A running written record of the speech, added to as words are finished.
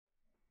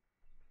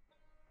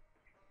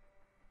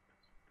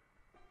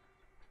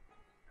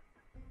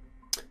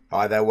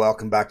Hi there,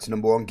 welcome back to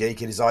Number One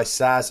Geek. It is I,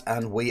 Saz,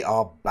 and we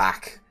are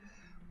back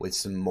with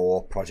some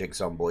more Project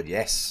Zomboid.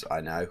 Yes, I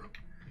know.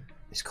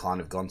 It's kind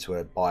of gone to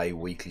a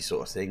bi-weekly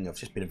sort of thing. I've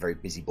just been a very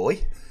busy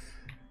boy.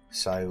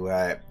 So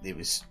it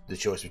was the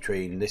choice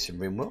between this and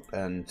RimWorld,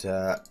 and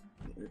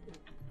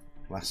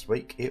last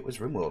week it was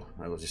RimWorld.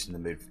 I was just in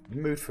the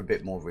mood for a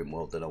bit more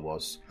RimWorld than I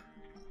was.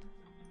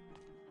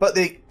 But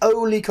the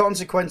only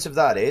consequence of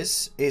that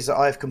is that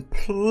I've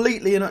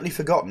completely and utterly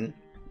forgotten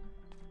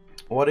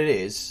what it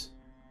is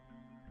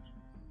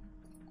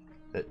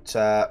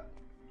that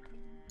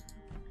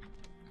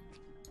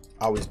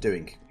I was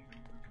doing.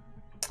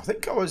 I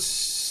think I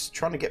was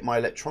trying to get my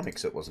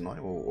electronics up, wasn't I?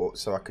 Or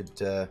so I could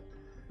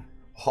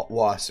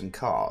hotwire some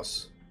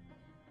cars.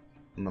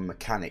 My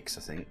mechanics,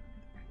 I think.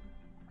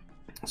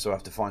 So I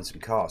have to find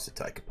some cars to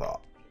take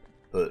apart.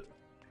 But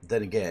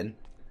then again,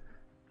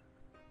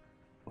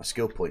 my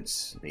skill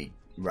points need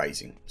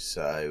raising.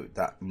 So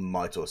that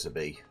might also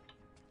be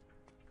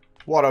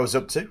what I was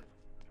up to.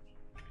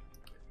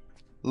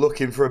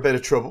 Looking for a bit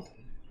of trouble.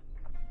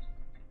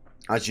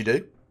 As you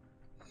do.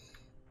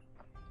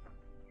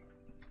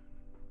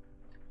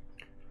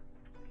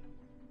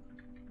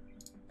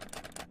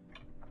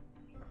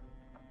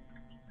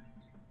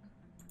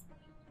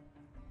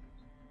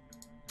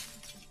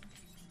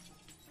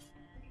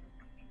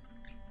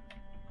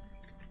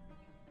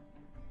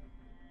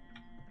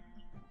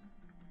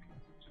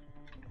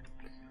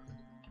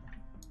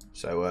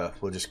 So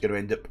we're just going to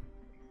end up...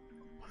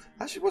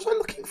 Actually, was I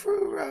looking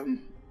for...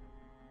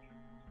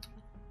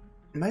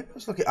 Maybe I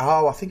was looking...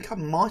 Oh, I think I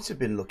might have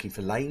been looking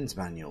for Laines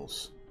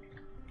manuals.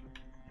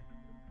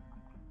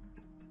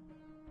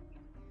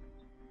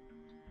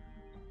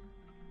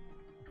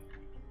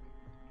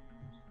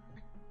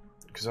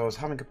 Because I was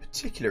having a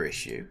particular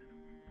issue.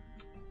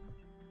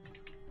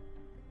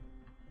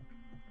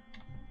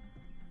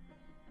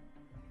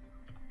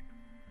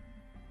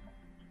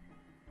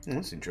 Oh,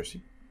 that's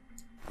interesting.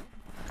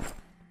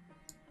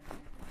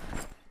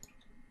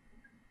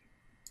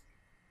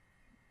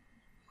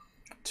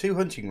 Two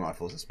hunting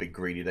rifles. That's a bit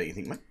greedy, don't you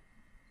think, mate?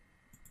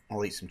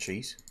 I'll eat some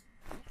cheese.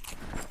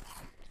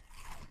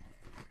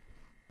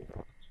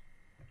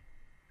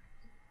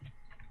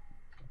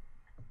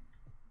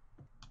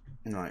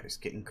 Right, it's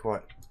getting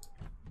quite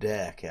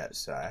dark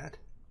outside.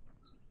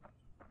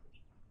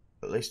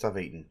 But at least I've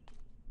eaten.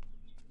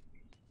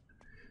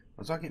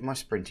 Was I getting my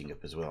sprinting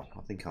up as well?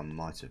 I think I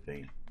might have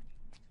been.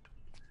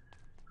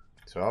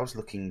 So I was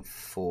looking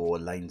for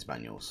Laines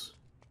manuals.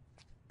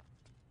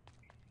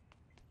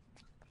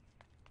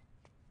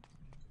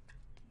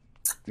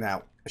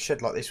 Now, a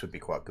shed like this would be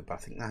quite good, but I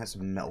think that has a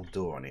metal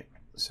door on it.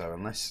 So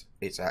unless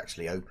it's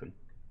actually open,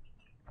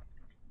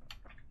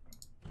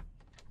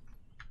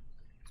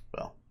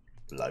 well,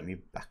 blow me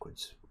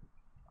backwards.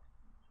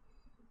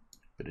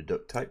 Bit of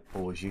duct tape,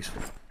 always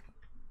useful.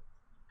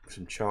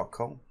 Some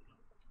charcoal.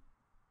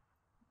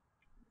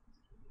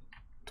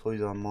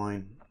 Toys are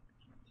mine.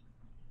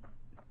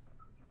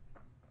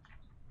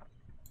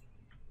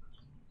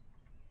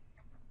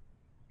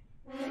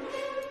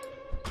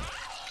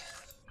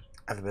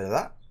 Have a bit of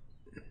that.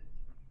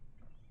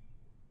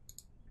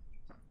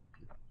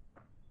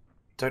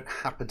 Don't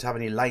happen to have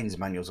any Laines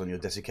manuals on your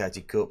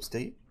desiccated corpse, do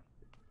you?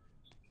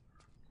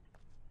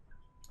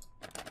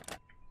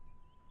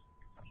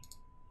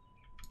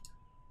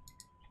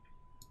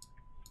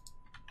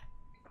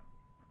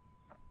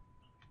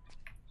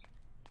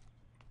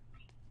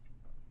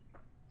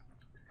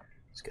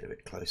 Let's get a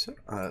bit closer.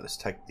 Let's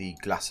take the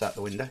glass out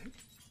the window.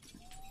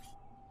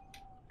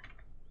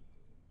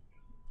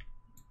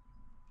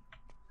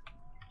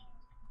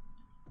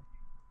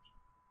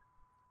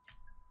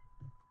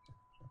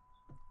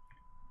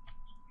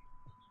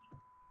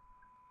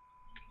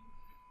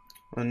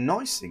 The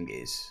nice thing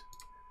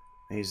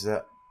is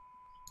that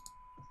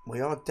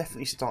we are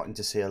definitely starting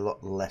to see a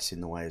lot less in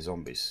the way of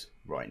zombies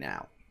right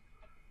now.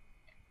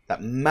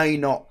 That may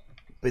not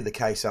be the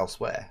case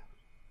elsewhere,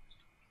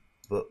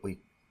 but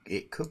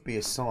it could be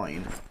a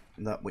sign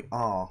that we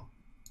are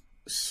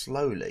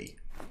slowly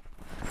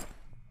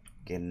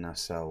getting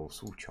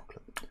ourselves... Ooh,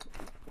 chocolate.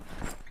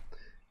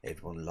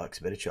 Everyone likes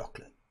a bit of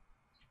chocolate.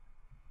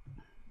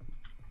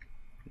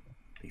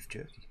 Beef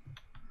jerky.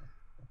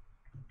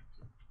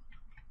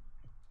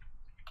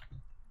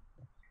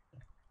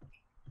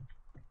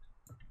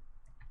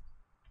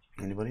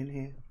 Anybody in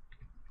here?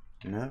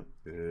 No?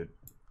 Good.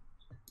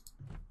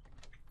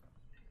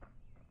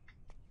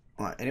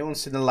 Right, anyone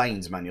seen the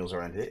Laines manuals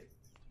around here?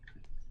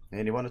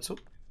 Anyone at all?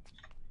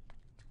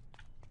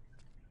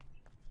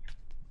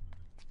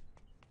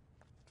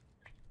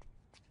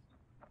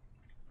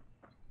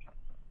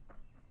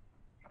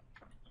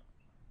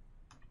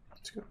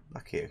 Let's go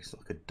back here. It's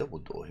like a double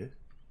door here.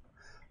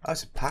 Oh,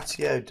 it's a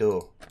patio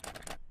door.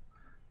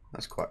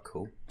 That's quite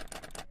cool.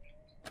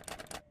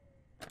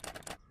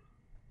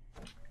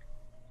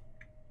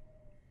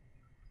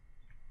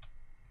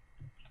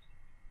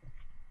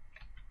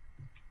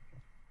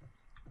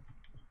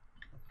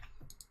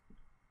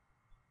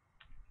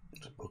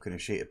 Book and a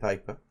sheet of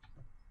paper.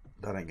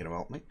 That ain't going to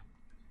help me.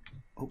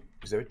 Oh,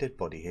 is there a dead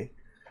body here?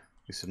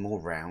 With some more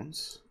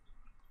rounds.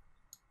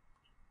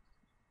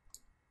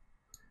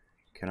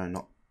 Can I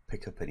not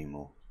pick up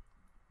anymore?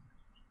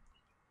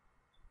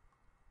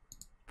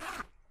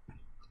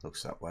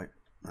 Looks that way.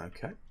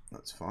 Okay,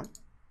 that's fine.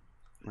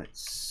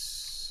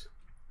 Let's...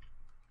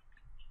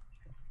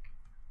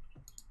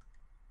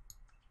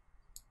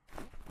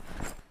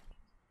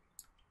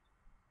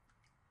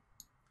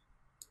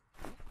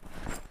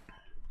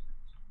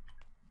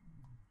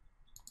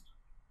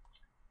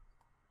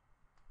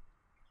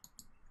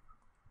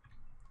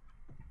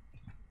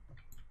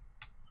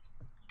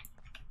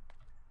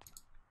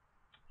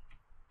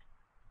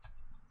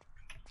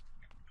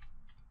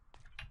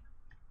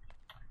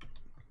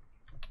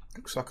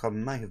 Looks like I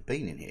may have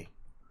been in here.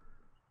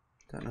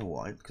 Don't know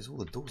why, because all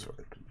the doors are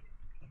open.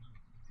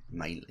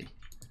 Mainly,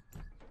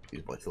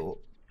 is what I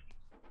thought.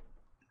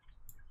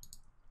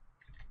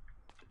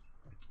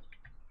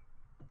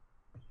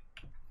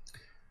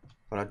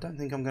 But I don't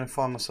think I'm going to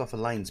find myself a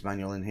Laines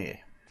manual in here.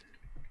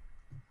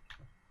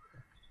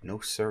 No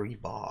siree,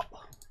 Bob.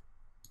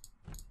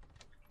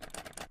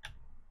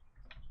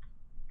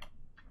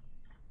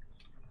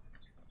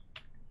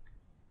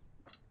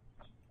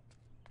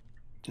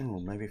 Oh,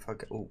 maybe if I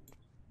go... Oh,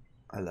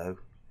 hello.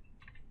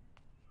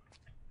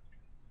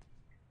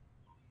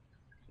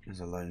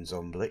 There's a lone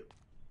zombie.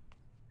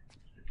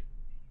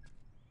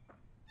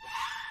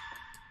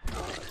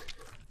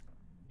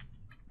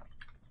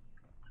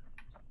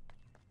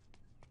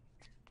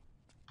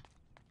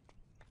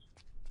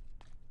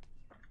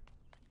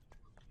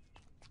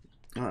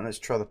 Alright, let's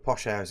try the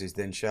posh houses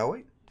then, shall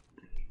we?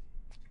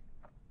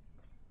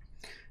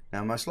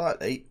 Now, most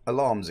likely,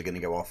 alarms are going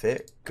to go off here,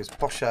 because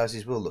posh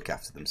houses will look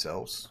after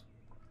themselves.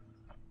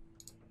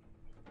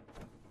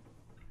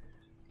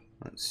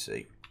 Let's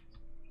see.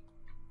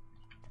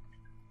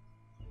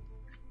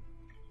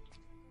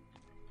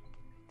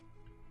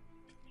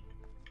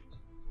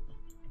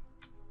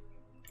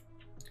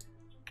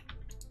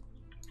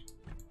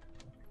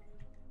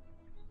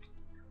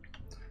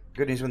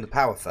 Good news, when the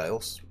power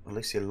fails, at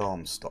least the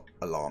alarms stop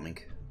alarming.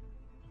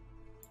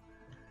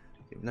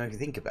 Now, if you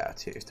think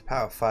about it, if the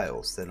power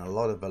fails, then a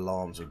lot of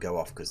alarms will go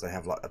off because they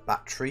have like a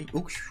battery.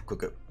 Ooh,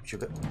 sugar,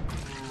 sugar.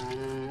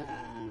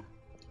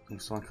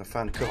 Looks like I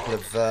found a couple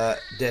of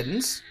dead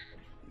ends.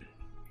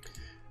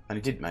 And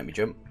it didn't make me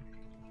jump.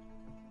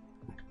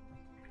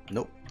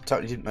 Nope,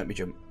 totally didn't make me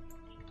jump.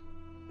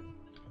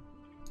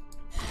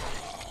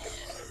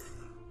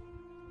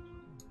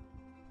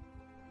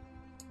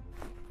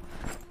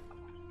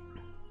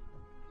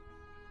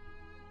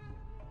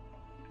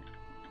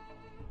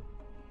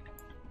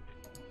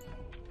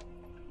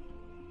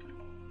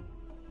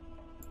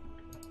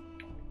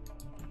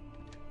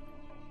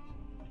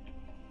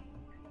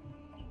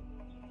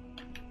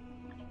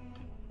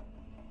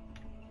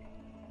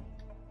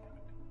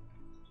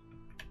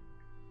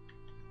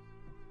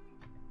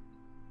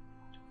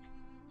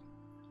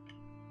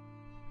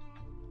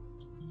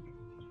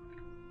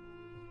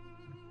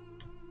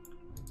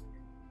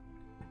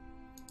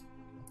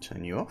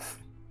 Turn you off.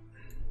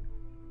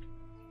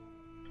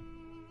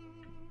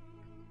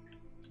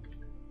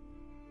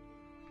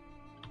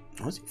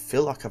 Why does it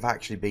feel like I've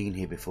actually been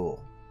here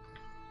before?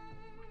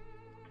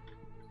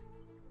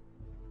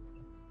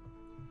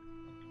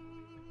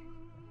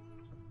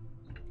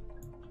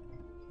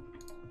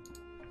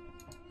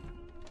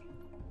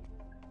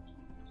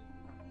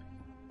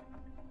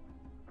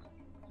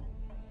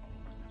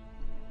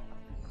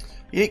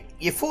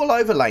 You fall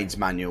over Laines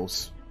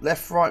manuals,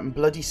 left, right and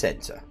bloody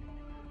centre.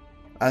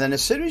 And then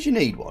as soon as you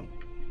need one,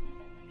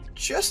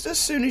 just as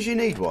soon as you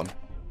need one,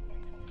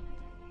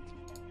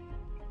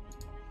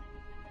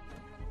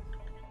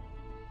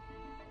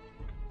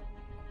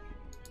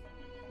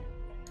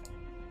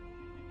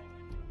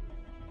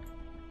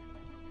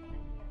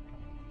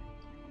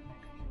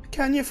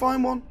 can you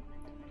find one?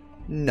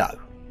 No.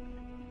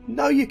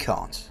 No, you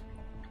can't.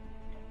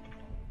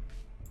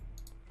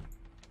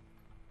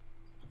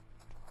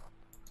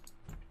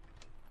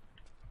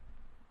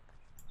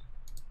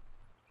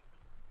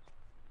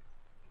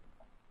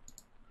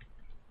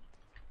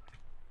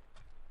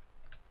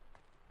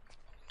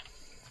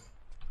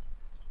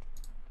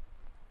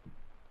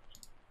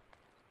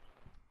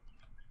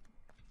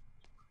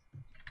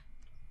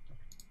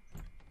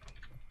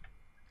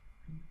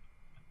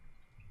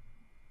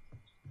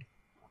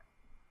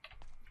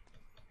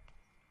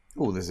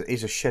 Oh, there's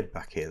a shed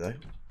back here, though.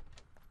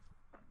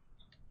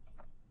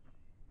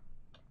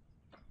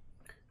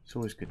 It's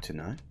always good to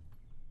know.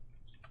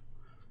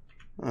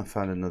 Oh, I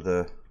found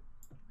another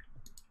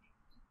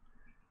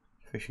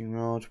fishing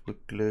rod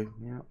with glue.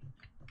 Yeah.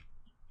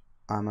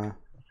 Hammer.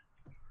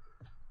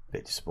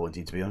 Bit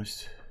disappointing, to be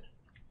honest.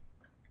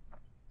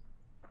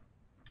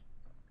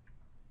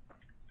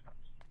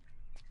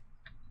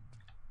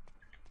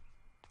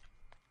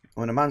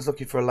 When a man's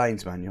looking for a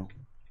Laines manual,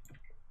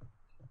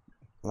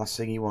 the last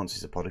thing he wants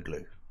is a pot of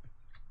glue.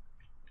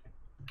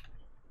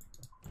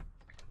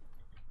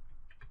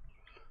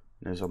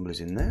 No zombies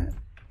in there.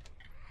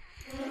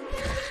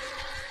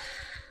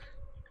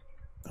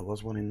 There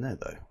was one in there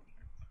though.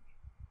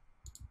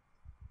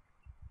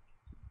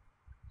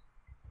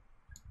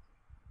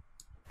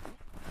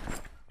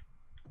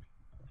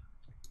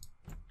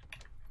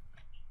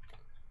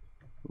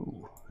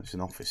 There's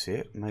an office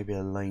here. Maybe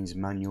a Laines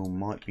manual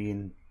might be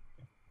in.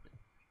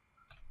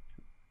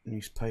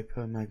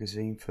 Newspaper,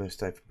 magazine,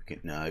 first aid for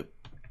beginning. No.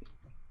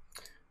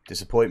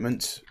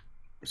 Disappointment.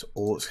 That's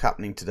all that's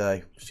happening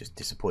today. It's just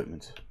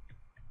disappointment.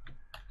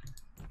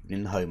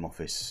 In the home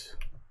office.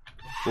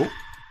 Oh.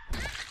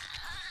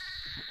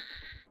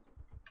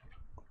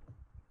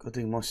 God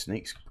dang, my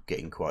sneak's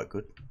getting quite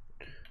good.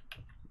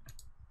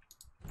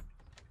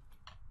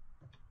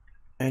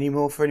 Any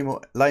more for any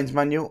more? Laines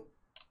manual.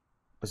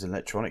 There's an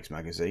electronics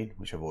magazine,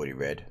 which I've already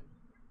read.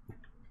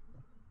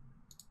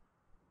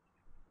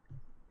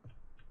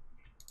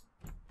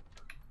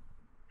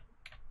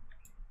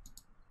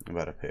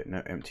 About up here,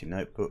 no empty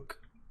notebook.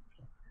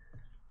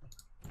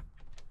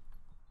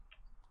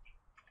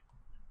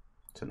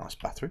 It's a nice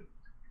bathroom.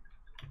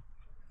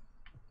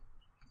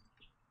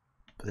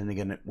 But then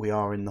again, we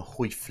are in the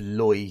hoi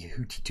floy,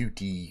 hooty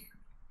tooty,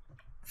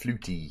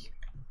 fluty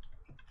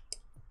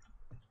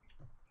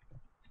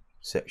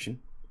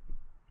section.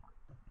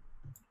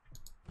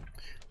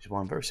 Which is why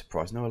I'm very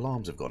surprised no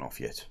alarms have gone off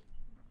yet.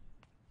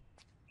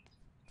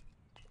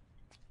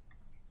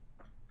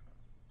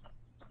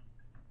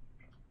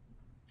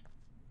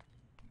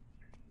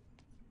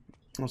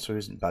 Also,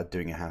 isn't bad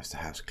doing a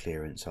house-to-house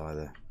clearance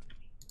either.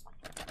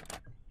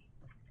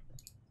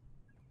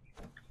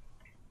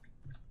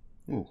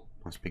 Ooh,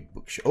 nice big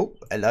bookshop. Oh,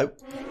 hello.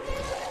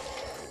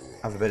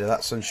 Have a bit of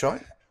that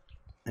sunshine.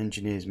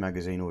 Engineers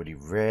magazine already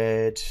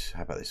read.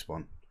 How about this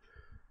one?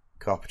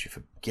 Carpentry for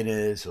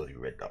beginners. Already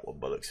read that one,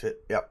 but looks fit.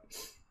 Yep.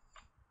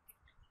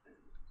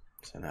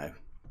 So no,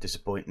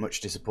 much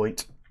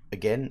disappoint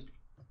again.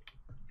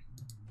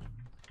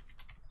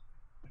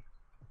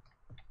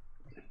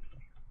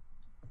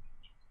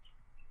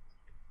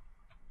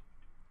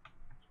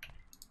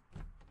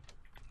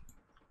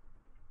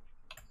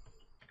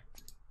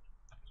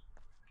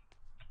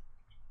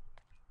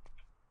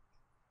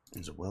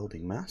 There's a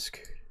welding mask.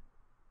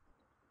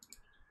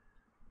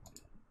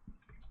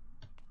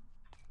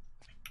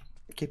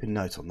 Keep a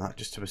note on that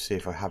just to see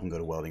if I haven't got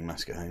a welding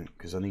mask at home,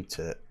 because I need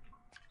to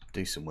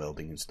do some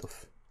welding and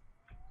stuff.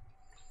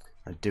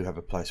 I do have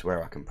a place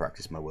where I can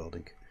practice my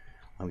welding.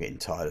 I'm getting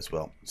tired as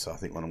well, so I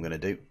think what I'm going to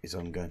do is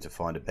I'm going to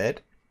find a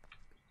bed,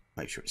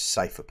 make sure it's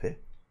safe up here.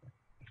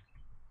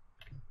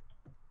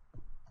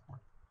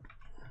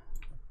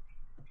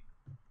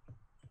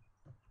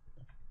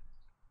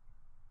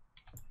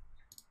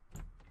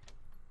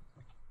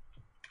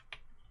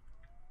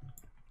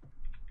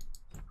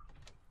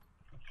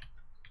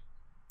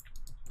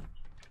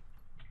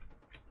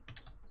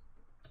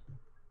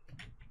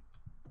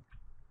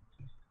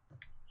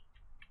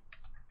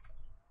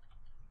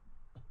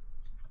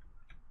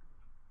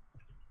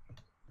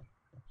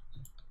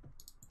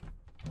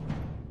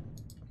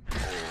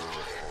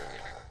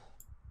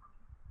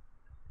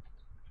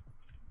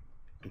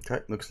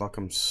 Okay, looks like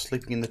I'm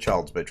sleeping in the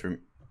child's bedroom.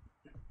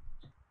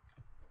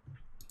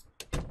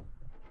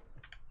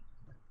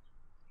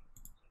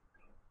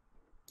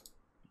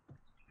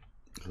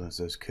 Close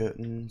those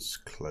curtains,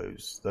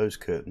 close those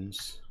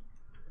curtains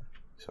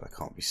so I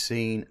can't be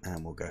seen,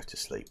 and we'll go to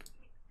sleep.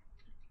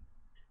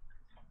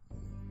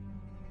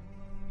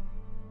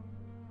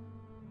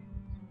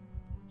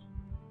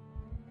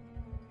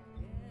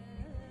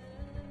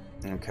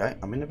 Okay,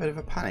 I'm in a bit of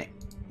a panic,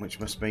 which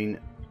must mean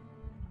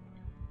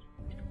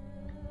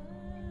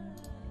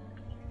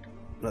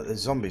that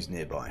there's zombies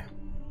nearby.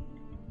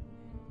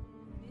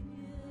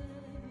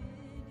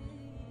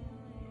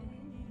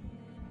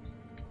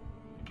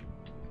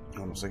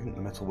 Hold on a second,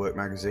 the Metalwork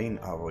magazine.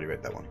 Oh, I've already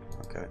read that one.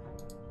 Okay.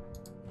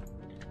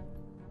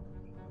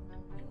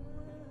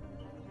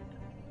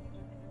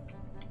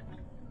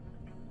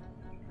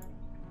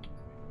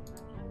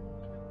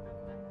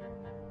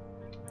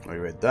 I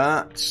read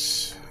that,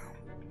 so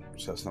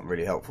that's not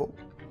really helpful.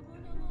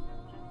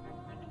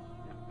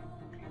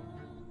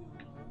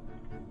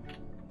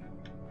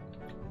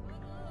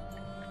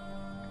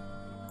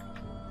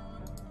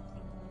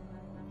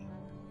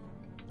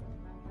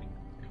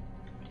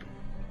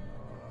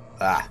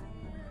 Ah,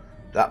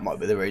 that might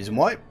be the reason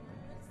why.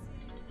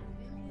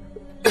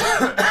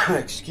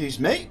 Excuse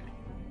me.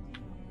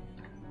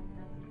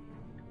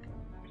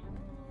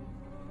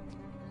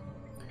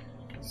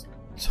 It's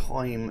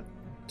time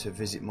to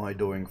visit my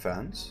adoring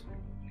fans.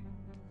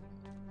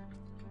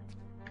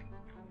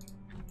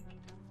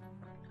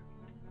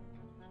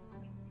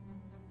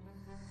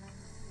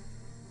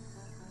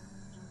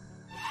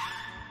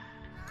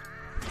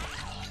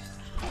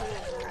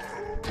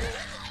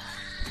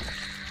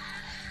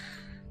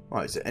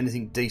 Right, is there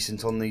anything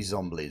decent on these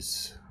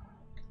zombies?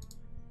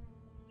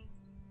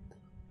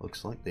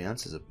 Looks like the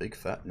answer's a big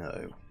fat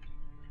no.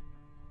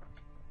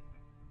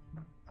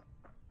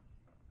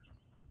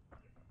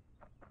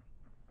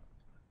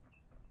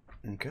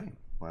 Okay,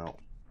 well,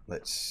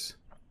 let's...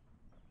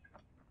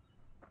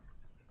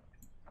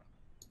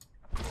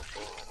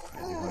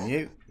 Anything on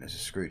you? There's a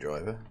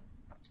screwdriver.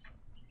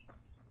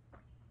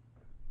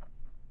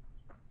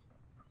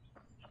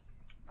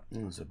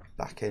 There's a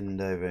back end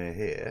over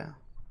here.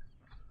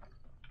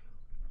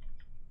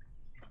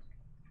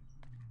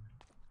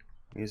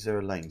 Is there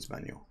a Laines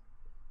manual?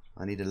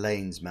 I need a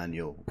Laines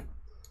manual.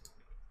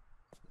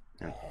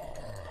 Yeah.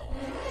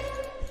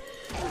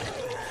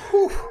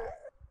 Whew.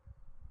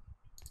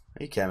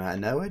 He came out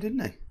of nowhere,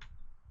 didn't he?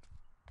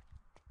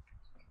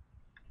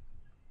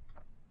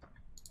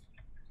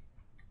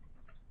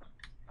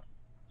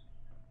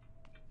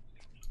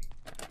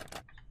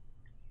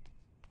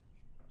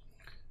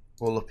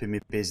 All up in my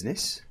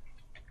business.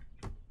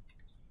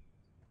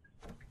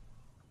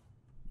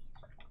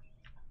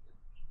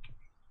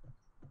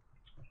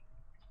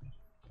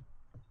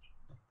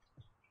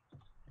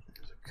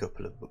 There's a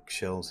couple of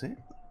bookshelves here,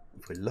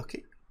 if we're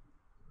lucky.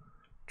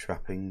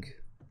 Trapping.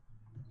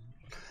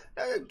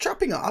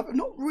 Trapping, I've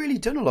not really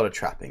done a lot of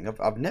trapping.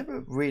 I've never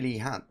really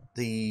had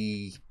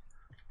the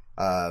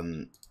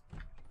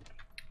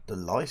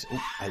license. Oh,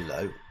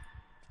 hello.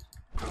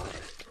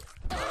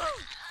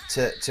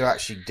 To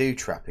actually do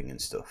trapping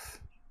and stuff,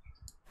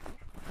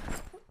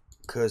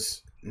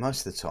 because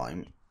most of the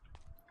time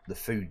the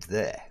food's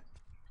there.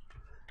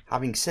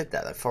 Having said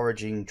that, like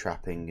foraging,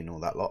 trapping and all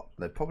that lot,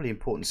 they're probably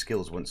important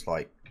skills once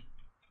like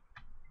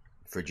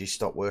fridges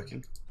stop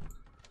working.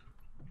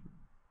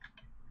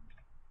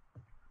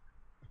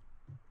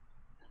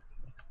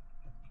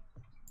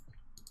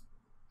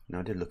 No,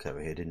 I did look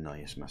over here, didn't I?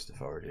 Yes, master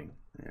foraging.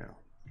 Yeah.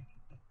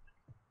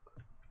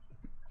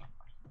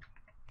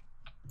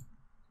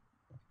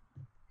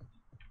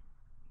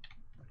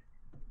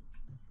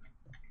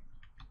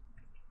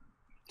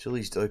 Till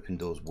these open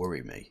doors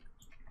worry me.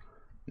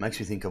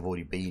 Makes me think I've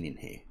already been in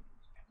here.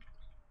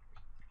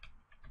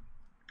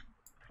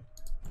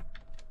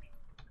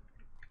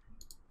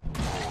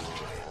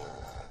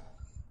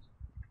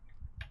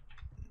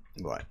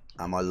 Right,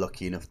 am I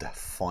lucky enough to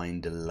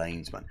find a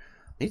Laines man?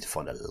 I need to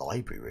find a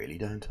library really,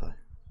 don't I?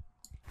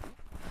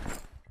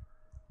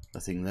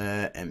 Nothing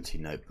there, empty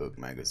notebook,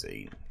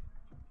 magazine.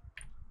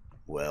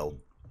 Well,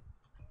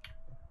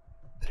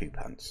 poo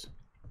pants.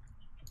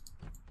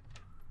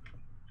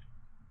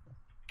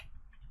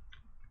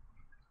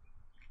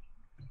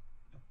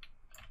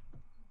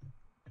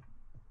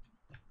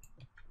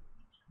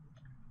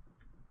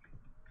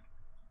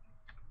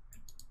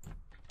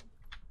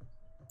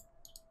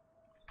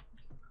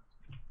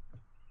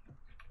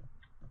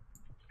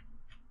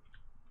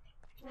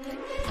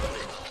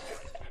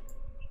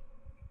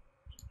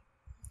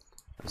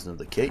 There's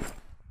another key.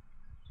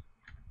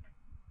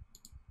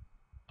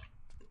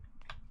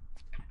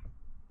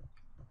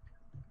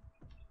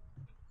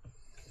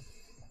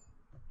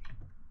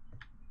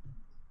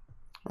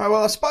 Right,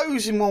 well, I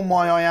suppose in one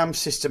way I am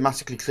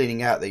systematically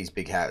cleaning out these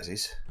big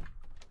houses.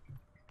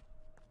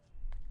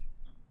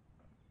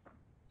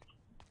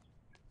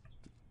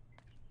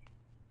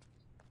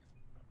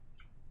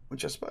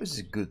 Which I suppose is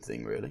a good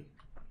thing, really.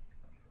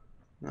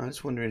 I'm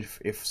just wondering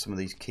if some of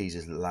these keys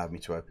has allowed me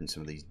to open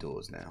some of these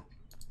doors now.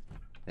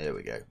 There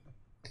we go.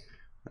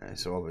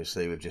 So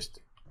obviously we've just...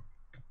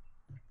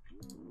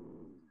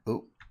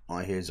 Oh,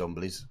 I hear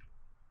zombies.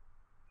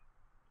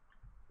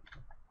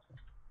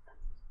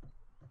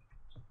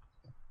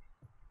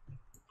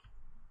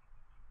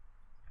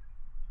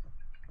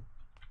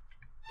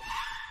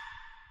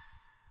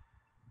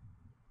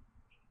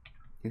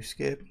 You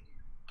scared me?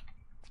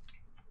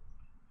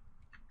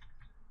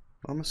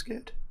 Why am I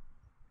scared?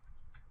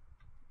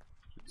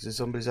 Is there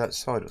zombies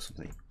outside or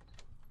something?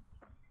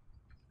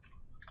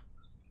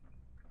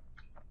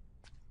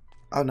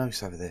 Oh no,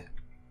 it's over there.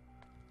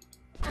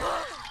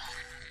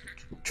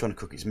 Trying to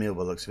cook its meal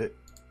by the looks of it.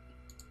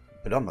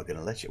 But I'm not going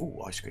to let you.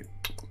 Oh, ice cream.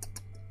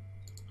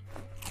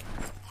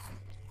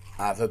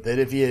 Have a bit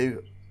of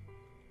you.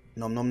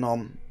 Nom nom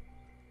nom.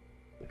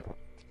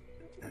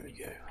 There we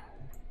go.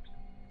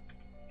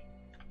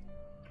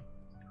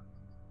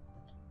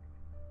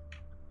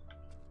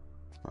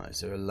 Right,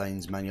 is there a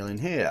Laines manual in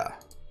here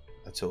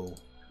at all?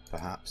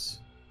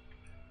 Perhaps.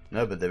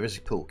 No, but there is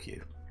a pool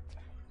cue.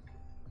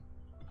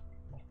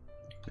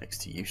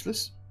 Next to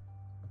useless.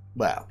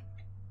 Well,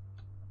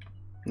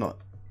 not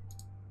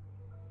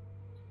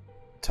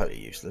totally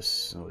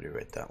useless. I already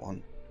read that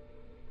one.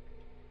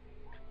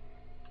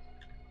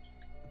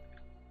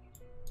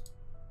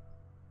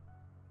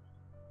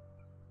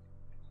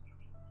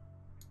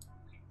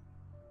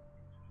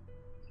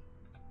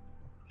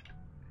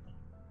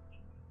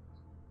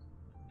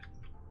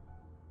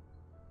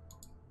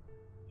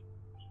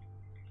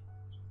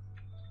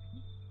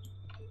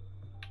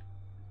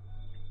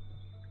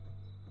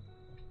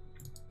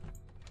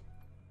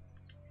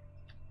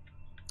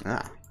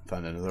 Ah,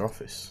 found another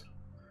office.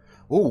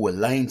 Oh, a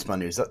Laines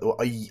manual. Is that what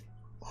I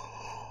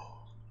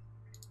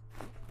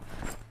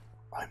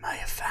may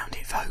have found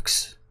it,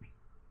 folks.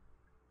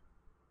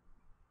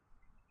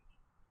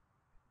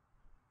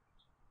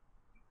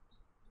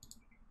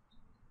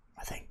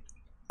 I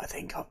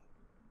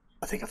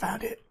think I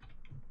found it.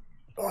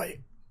 Right.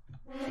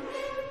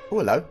 Oh,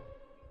 hello.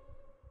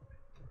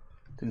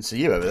 Didn't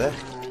see you over there.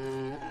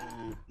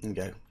 There you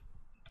go.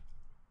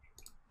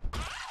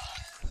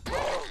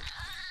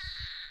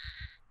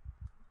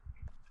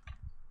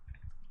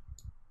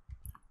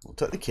 I'll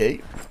take the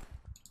key.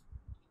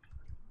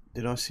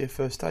 Did I see a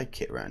first aid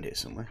kit around here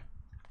somewhere?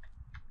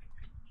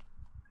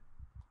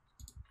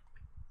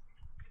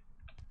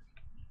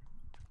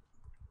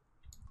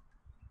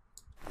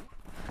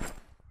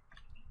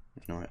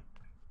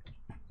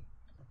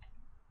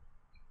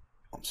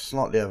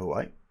 slightly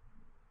overweight.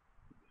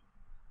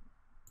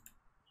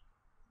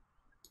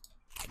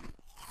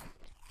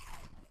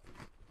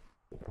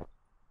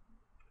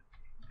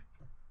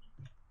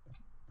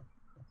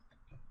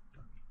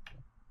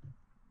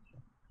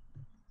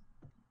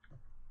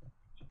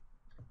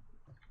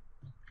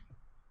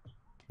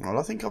 Well,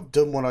 I think I've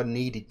done what I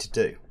needed to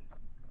do.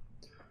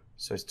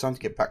 So it's time to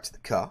get back to the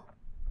car.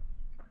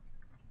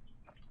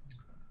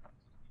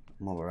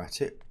 While we're at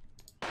it.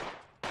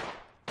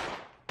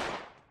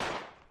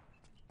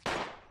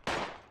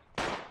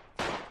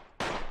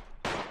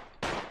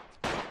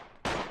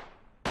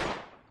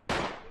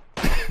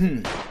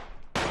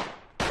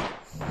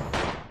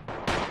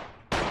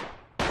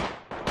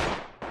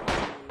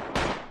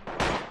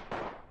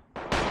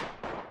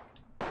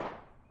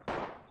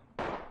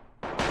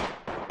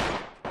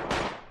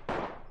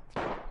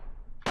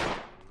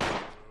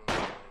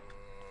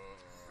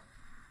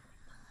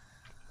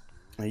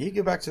 Now you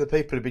go back to the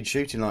people who've been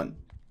shooting like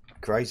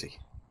crazy.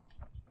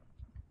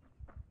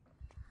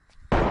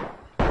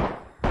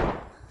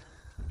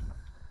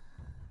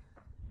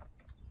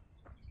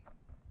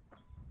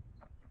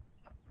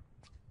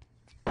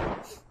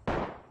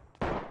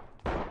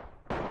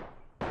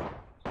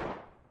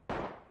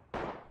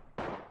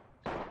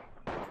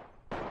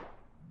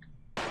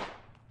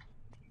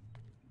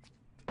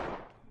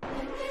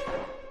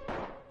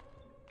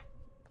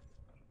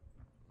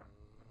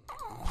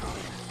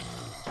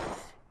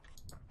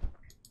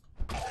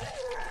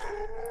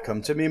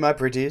 Come to me, my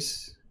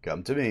pretties.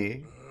 Come to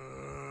me.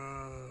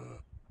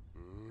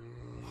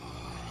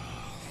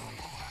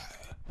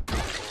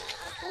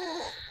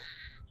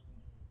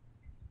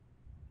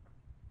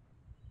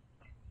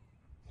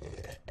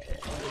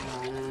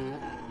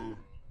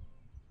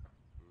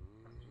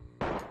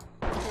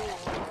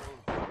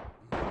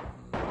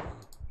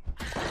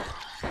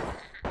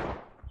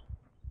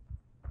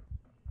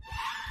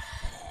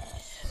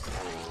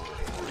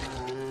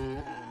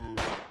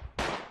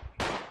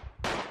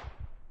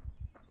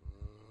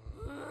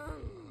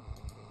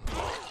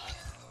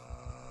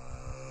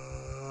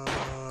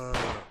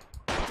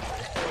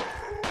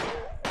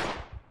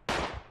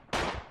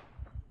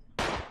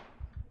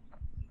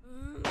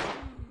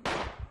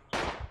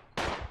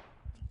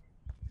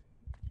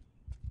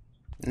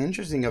 The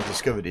interesting thing I've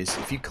discovered is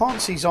if you can't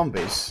see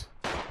zombies,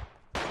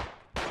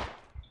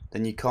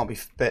 then you can't be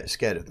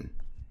scared of them.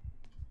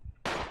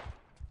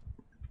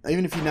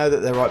 Even if you know that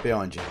they're right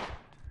behind you.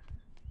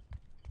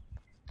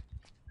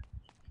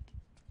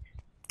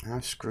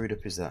 How screwed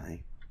up is that, eh?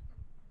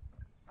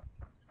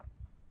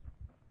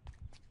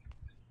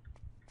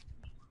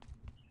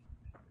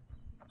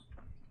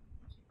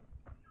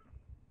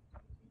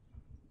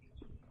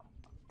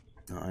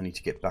 I need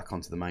to get back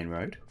onto the main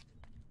road.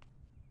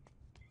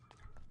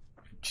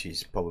 Which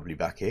is probably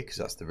back here because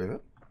that's the river.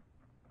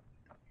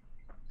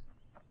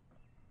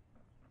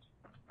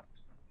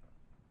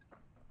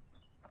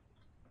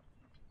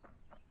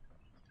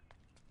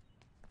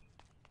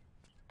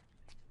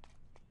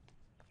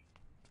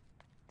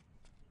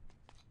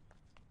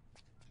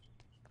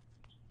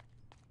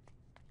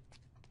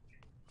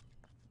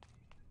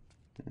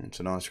 It's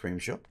an ice cream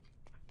shop.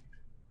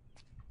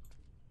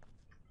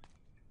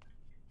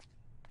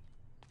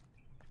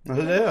 Oh,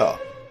 there.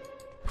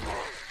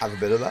 Have a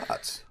bit of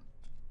that.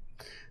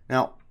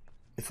 Now,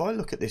 if I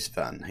look at this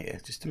van here,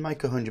 just to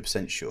make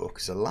 100% sure,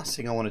 because the last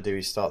thing I want to do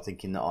is start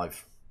thinking that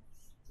I've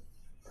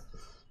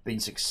been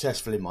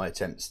successful in my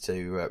attempts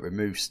to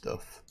remove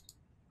stuff.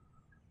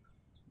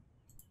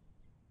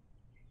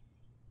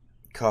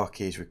 Car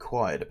key is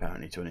required,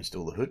 apparently, to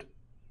uninstall the hood.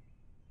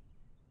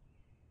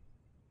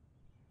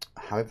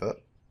 However,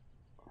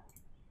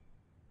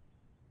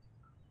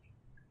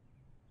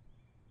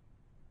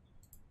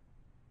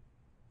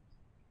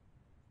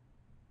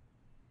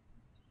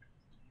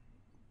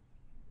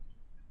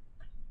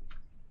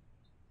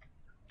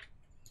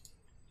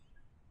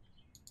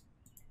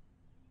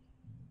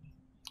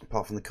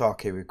 apart from the car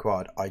key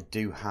required, I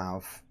do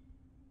have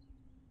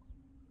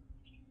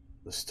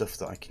the stuff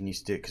that I can use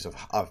to do it because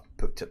I've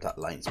picked up that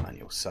Laines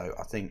manual. So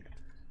I think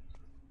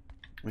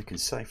we can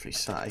safely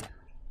say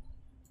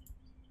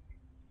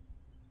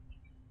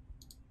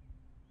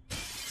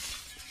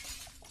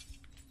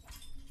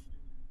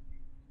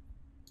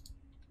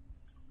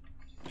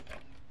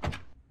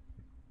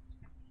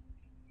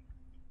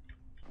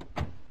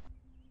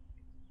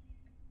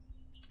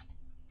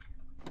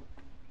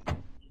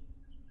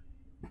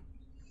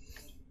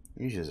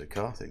usually there's a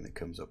car thing that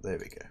comes up. There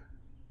we go.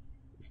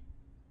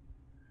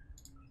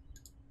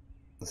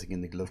 Nothing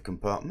in the glove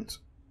compartment.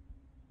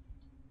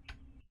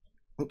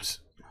 Oops.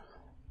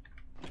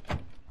 Alright,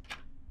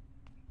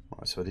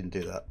 so I didn't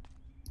do that.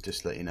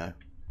 Just to let you know.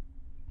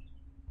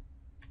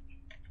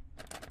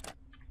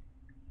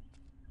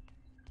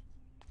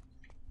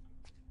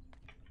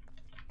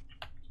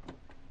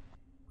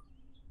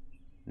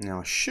 Now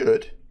I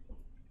should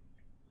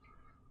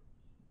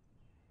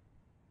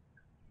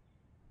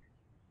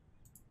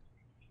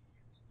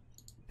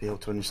be able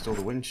to install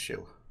the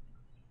windshield.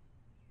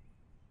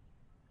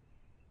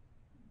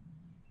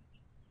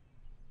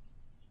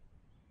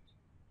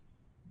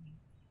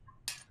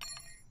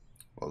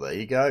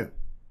 you go.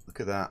 Look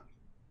at that.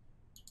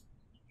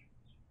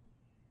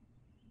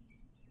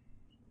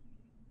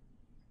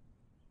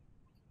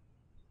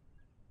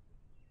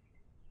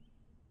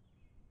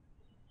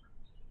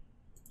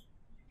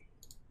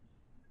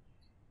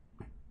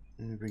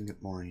 Let me bring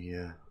up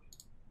my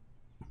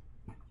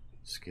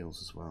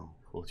skills as well.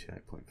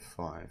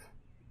 48.5.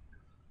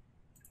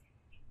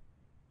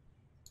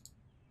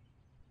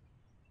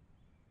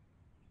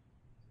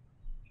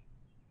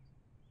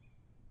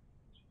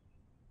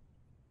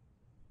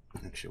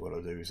 Actually, what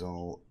I'll do is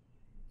I'll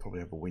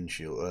probably have a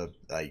windshield,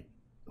 a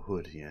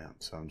hood, yeah.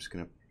 So I'm just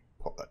going to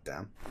pop that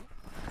down.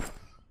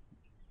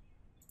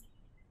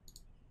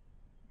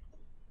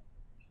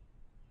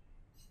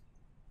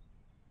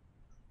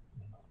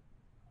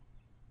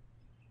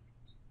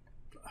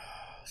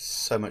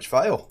 So much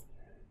fail.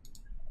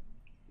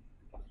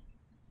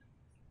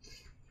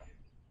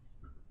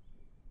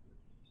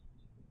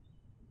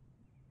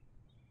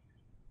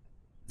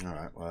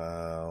 Alright,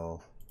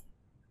 well,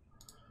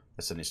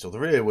 let's uninstall the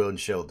rear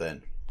windshield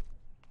then.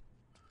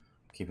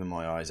 Keeping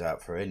my eyes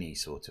out for any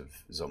sort of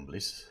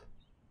zombies.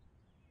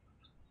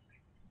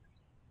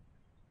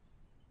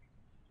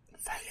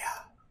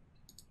 Failure.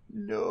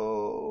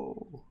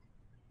 No.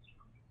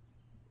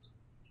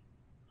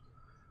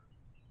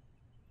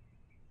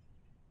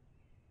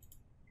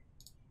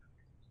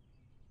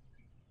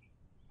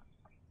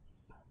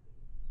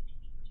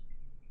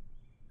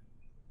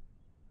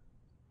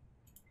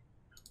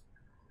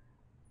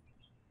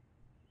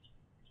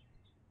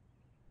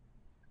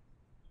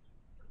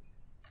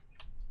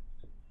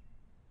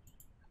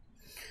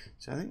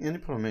 So I think the only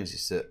problem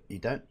is that you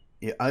don't.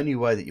 The only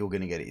way that you're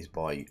going to get it is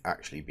by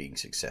actually being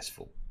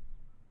successful.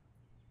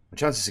 The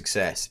chance of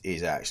success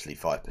is actually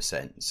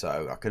 5%,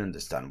 so I can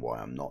understand why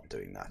I'm not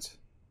doing that.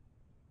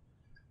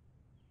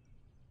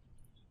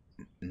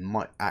 It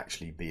might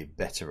actually be a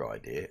better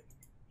idea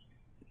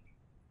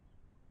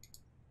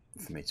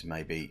for me to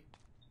maybe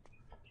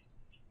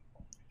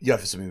go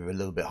for something with a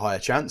little bit higher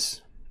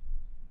chance.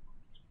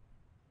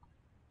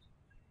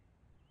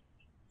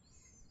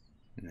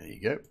 There you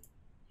go.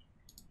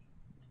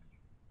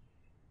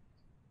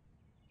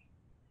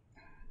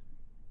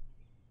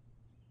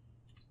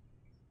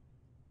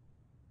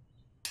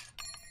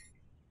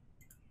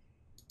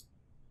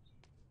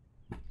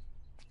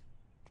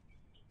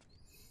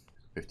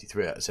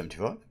 $53 out of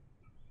 75.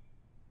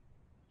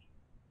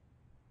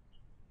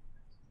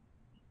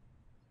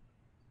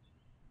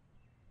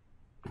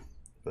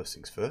 First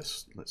things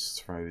first, let's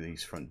throw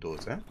these front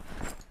doors out.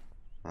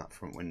 That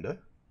front window.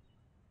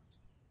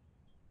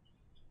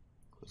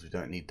 Because we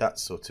don't need that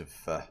sort of...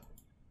 Oh,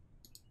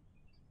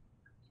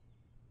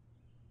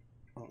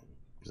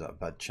 was that a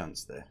bad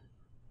chance there?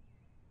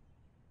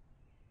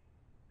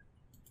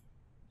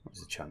 What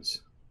was the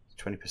chance?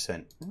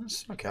 20%. Well,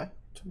 that's okay.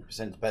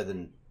 20% is better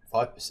than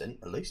 5%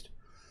 at least.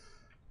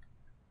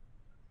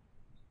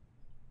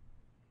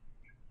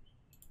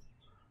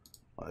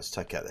 Well, let's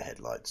take out the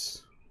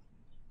headlights.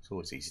 It's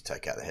always easy to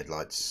take out the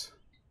headlights.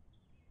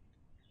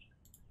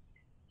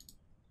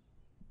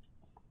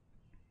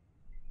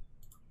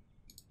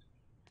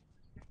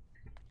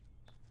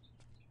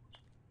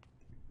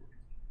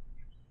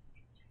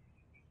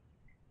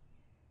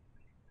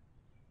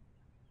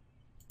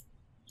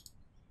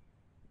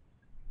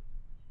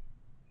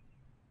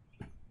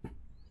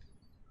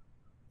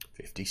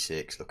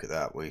 $56. Look at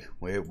that.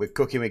 We're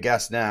cooking with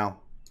gas now.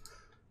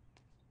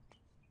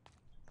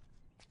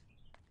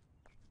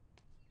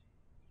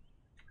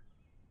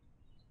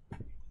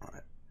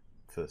 Alright.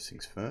 First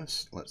things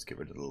first, let's get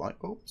rid of the light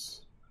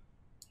bulbs.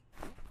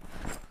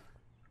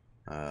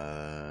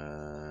 And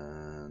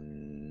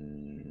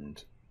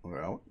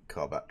where are we?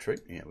 Car battery.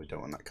 Yeah, we don't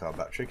want that car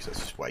battery because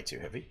that's just way too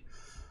heavy.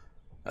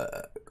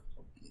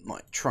 My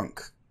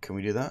trunk. Can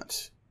we do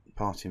that?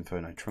 Part info,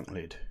 no trunk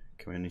lid.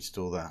 Can we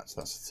uninstall that?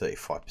 So that's a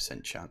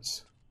 35%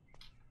 chance.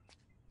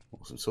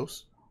 Awesome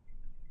sauce.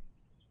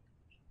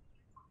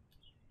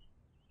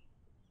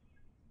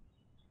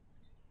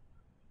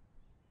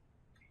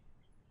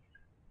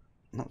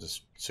 Not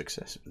just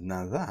success.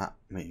 Now that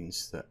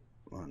means that...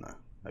 Oh no,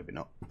 maybe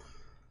not.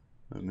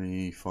 Let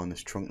me find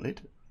this trunk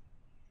lid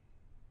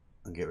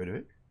and get rid of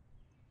it.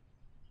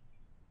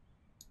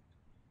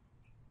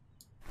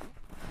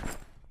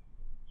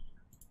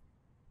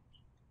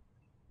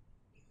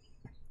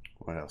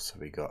 What else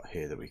have we got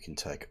here that we can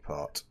take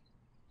apart?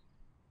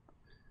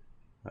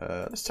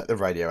 Let's take the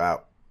radio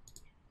out.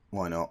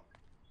 Why not?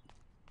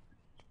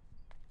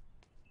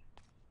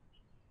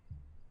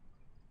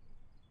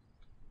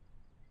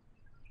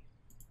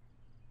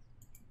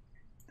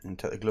 And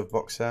take the glove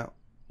box out?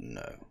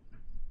 No.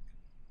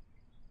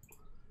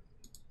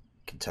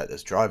 Can take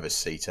this driver's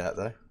seat out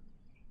though.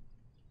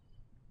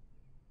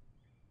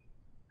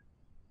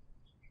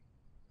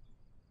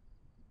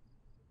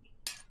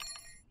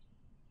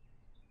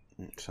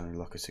 It's only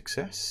like a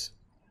success.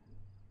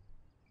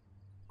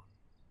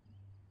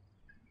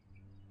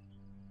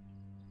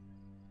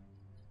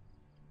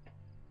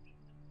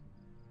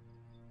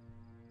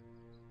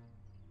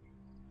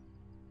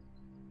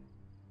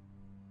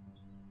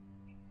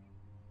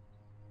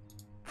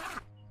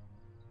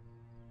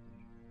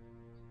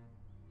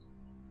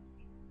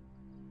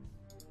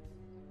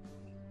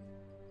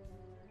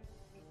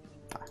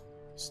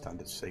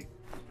 Standard seat.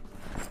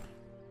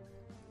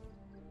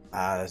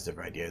 Ah, there's the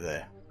radio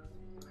there.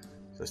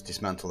 So let's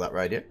dismantle that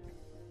radio.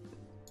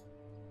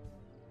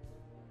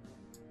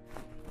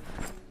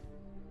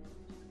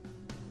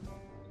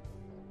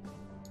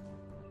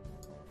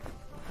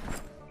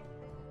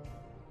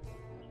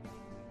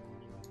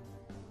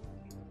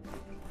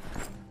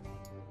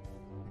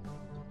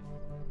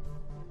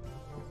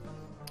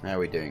 How are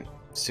we doing?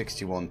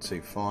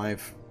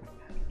 6125.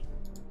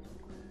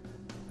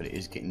 But it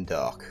is getting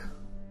dark.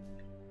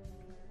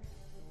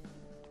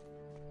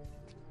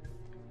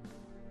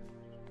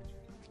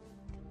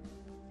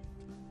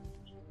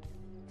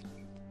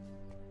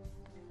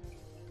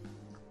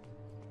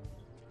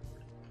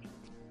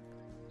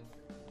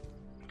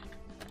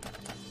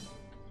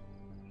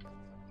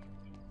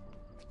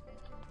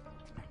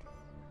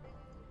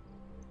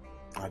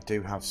 I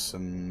do have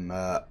some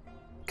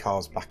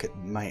cars back at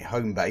my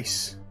home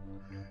base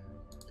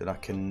that I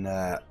can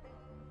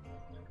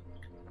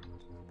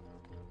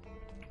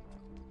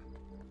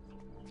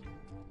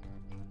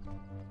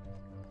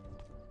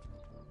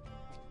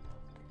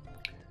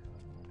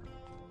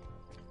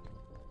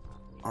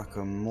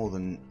more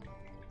than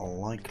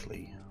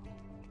likely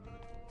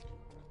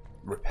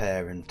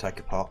repair and take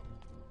apart.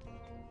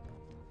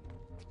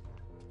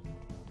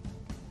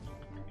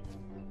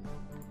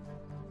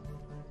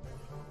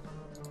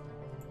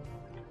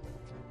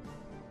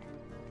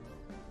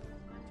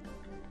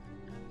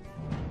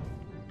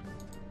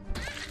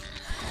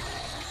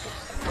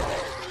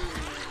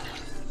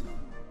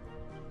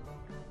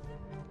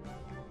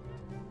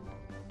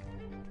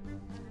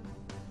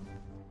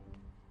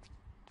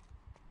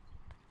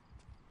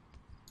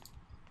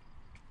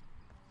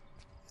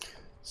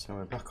 So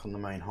we're back on the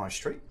main high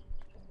street.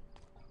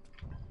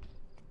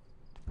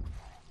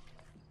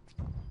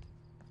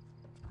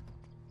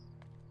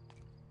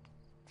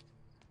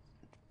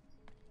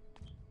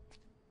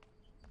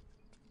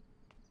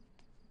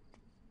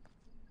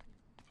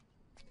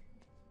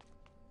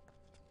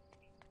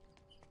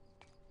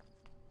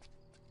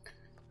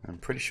 I'm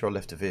pretty sure I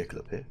left a vehicle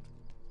up here.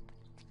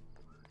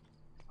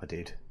 I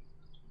did.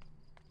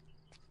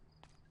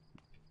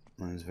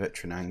 There's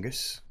Veteran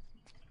Angus.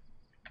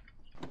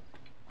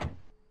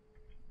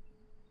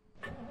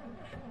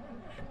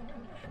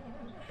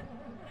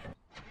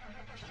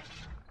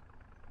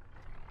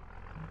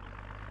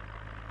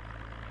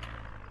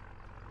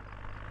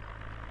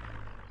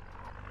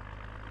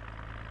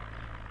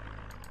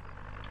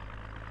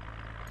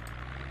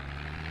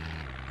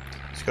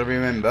 Just got to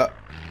remember,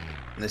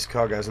 this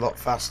car goes a lot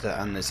faster,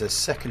 and there's a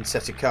second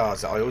set of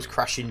cars that I always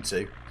crash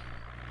into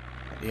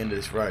at the end of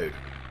this road,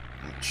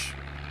 which,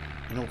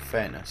 in all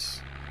fairness,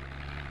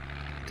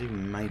 I do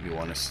maybe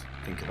want to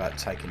think about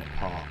taking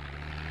apart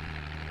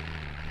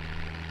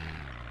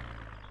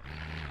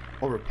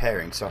or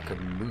repairing so I can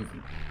move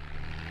them.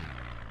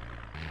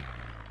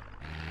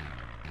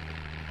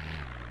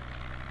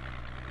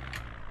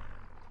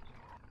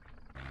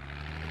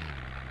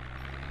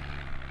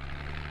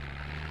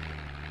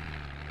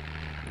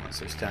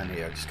 So it's down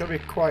here. I've just got to be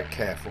quite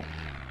careful.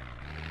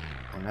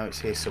 I know it's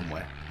here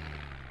somewhere.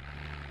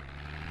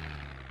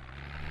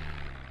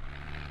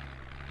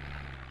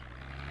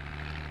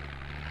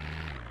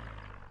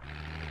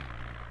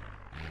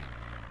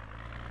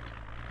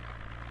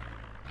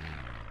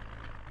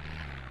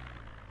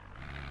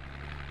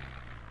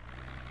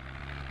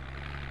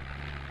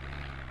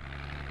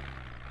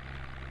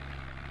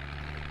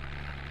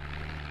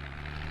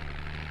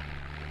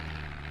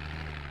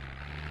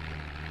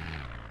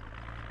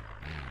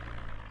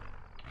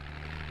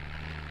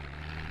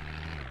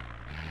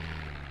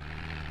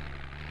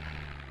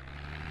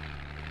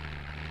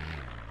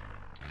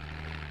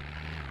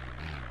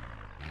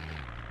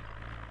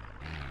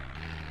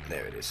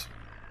 There it is.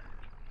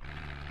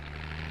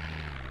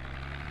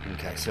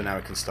 Okay, so now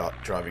we can start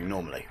driving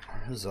normally.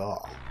 Huzzah.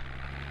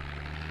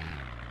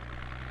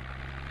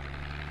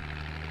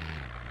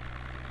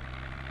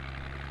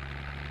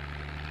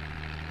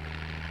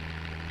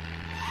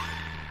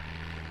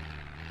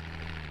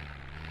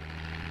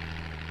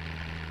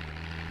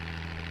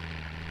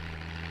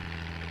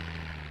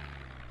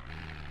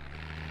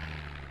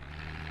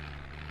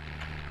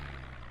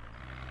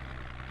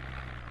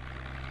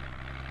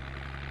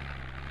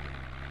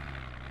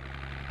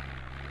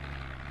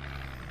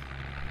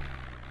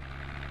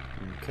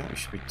 Okay, I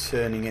should be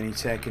turning any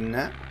second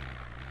now.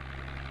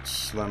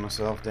 Slow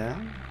myself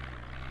down.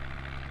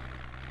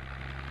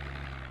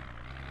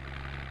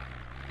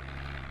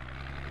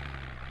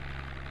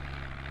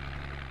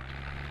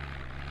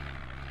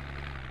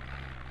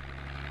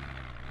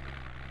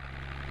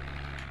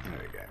 There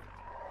we go.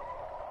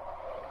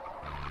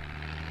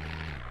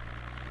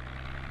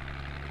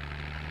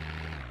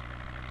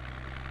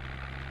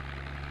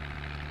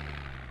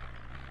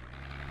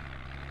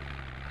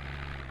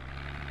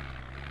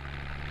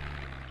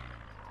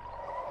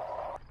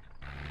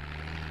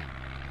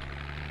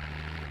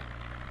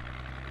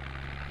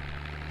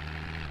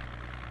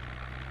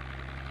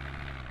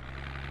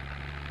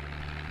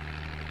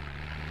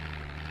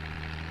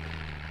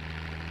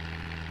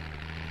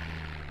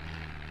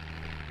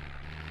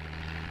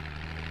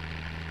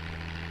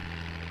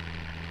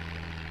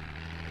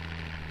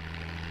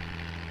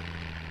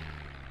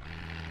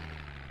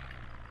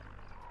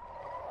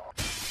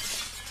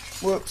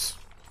 Whoops.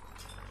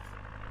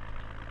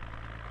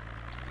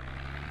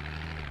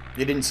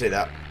 You didn't see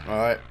that.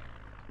 Alright.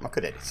 I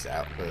could edit it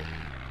out, but...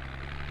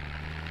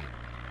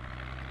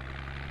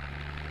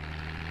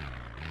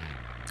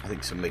 I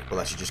think some meat will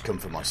actually just come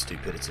from my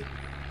stupidity.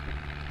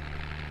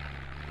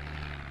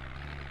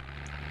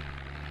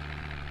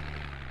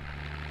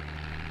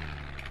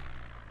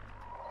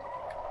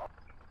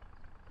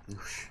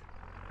 Oosh.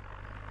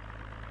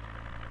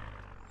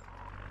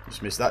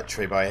 Just missed that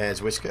tree by a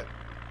hair's whisker.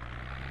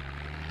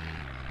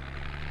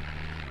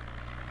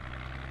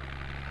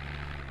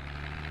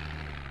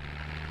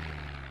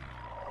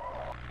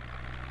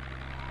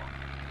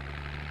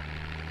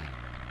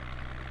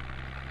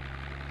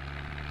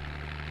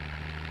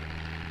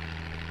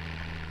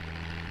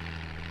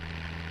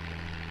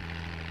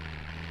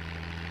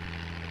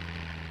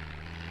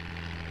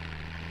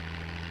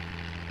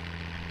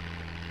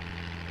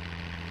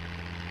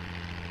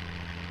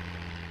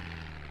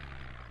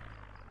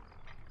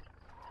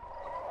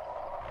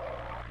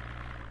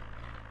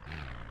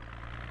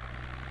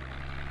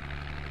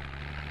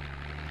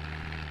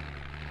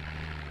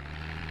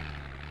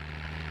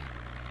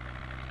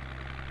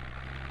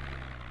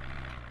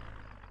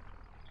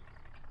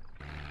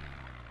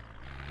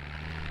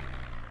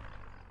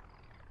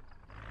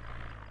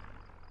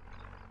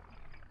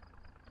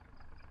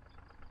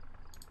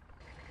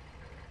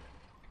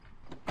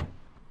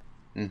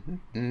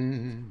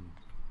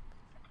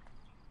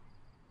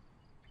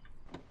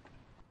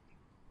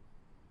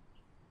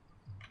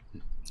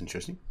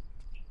 Interesting.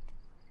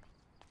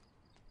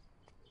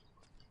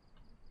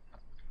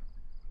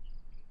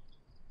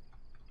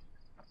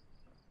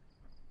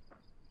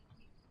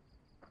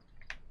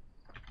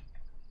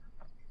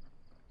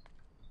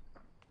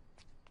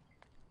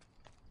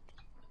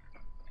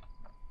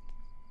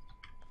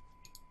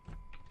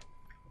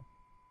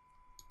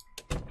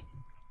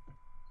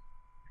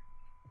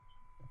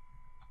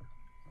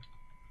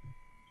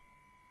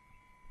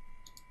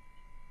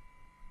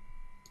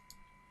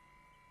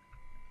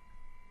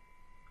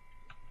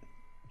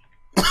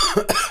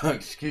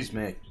 Excuse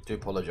me, do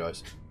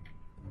apologise.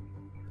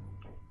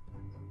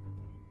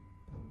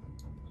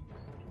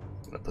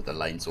 I'm gonna put the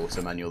Laines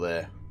auto manual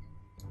there,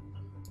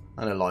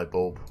 and a light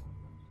bulb,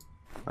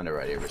 and a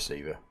radio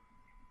receiver.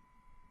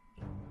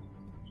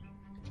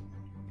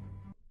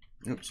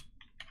 Oops.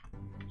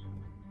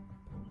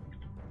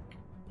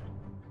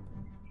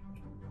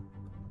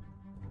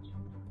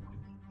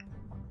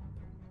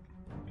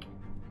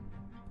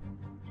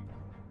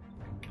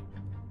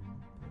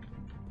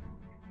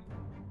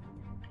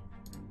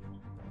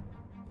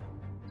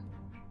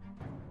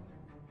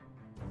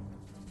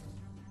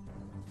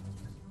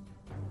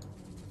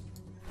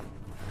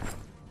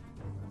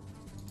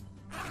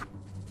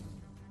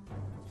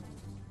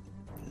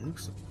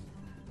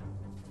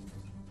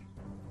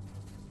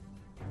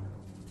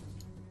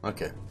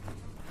 Okay.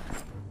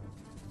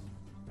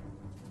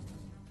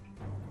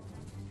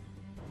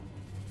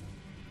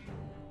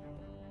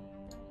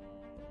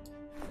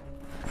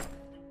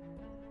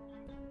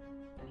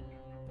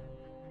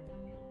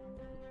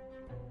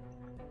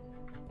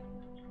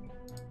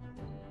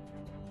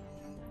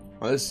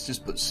 Well, let's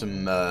just put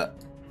some of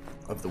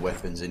the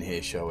weapons in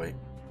here, shall we?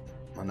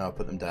 I know I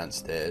put them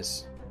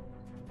downstairs.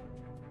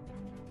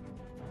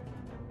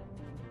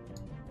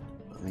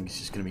 I think it's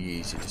just going to be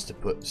easier just to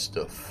put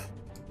stuff.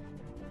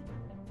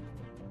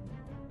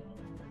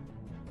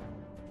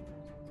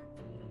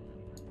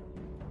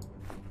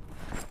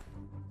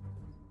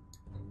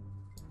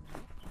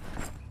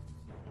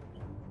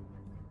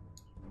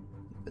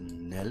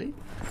 Benelli?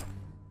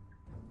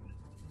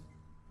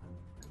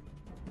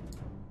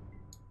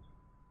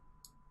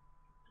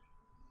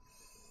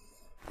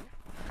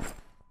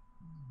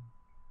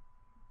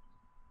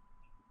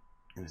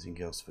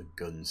 Anything else for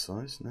gun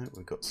size? No,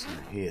 we've got some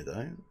here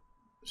though.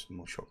 Some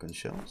more shotgun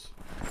shells.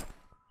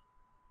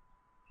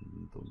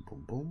 Boom,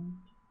 boom,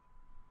 boom.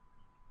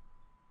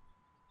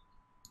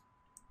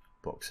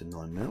 Box of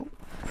 9mm.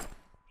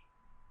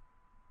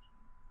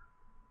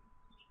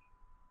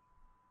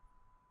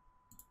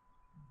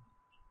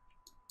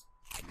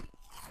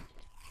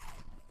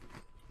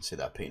 See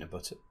that peanut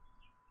butter?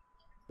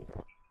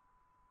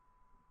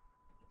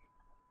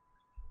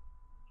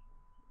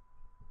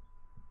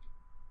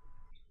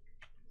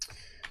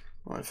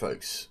 Right,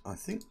 folks, I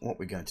think what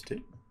we're going to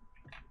do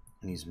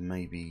is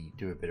maybe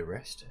do a bit of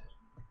rest.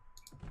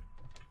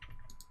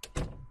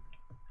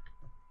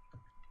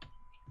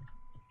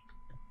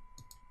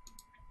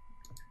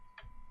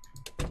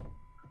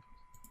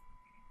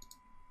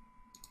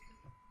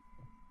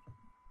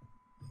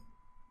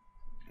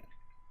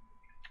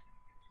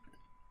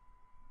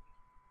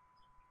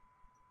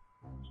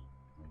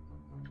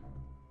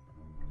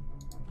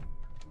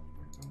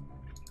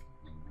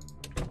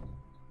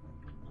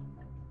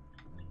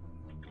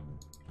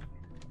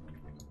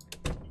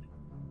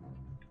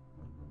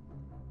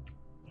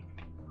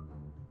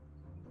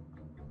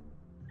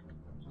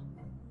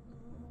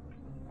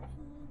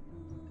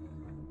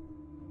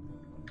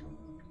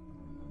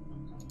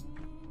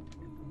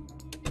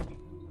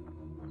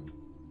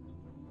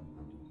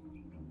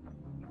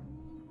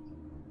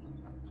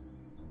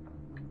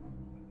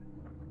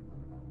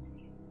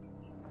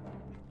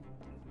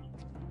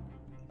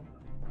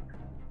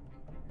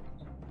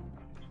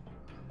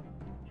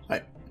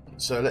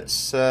 so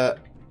let's have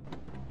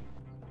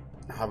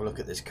a look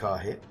at this car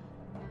here.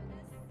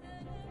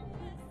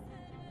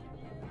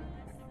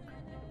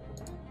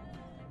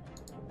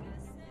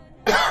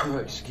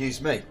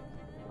 Excuse me.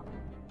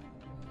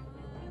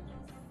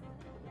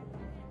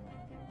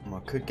 I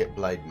could get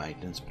blade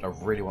maintenance, but I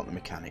really want the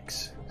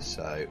mechanics.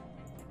 So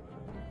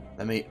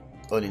let me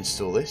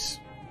uninstall this.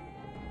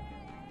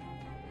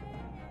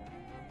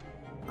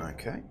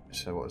 Okay,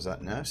 so what was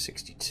that now?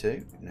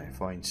 62. Now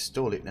if I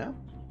install it now,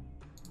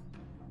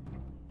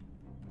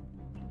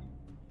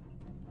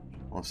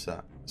 what's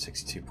that?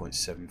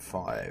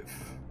 62.75.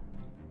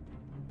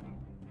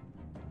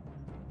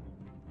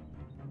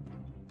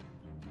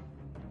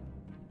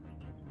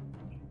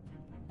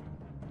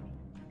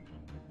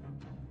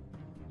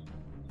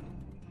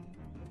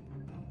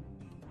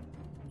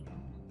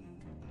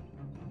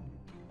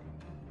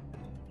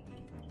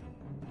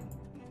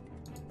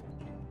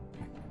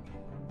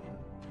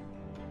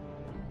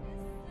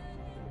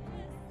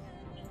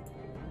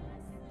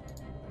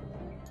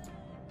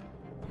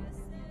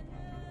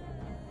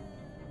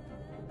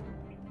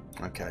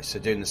 Okay, so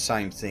doing the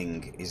same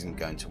thing isn't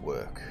going to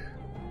work.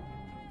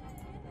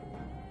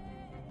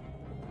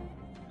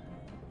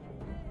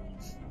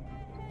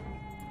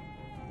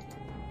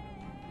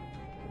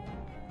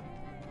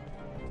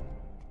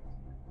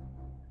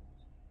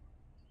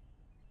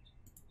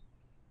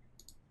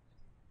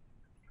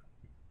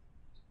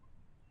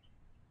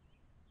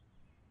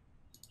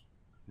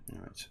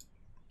 Right,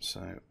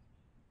 so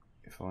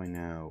if I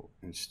now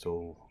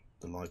install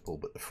the light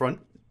bulb at the front,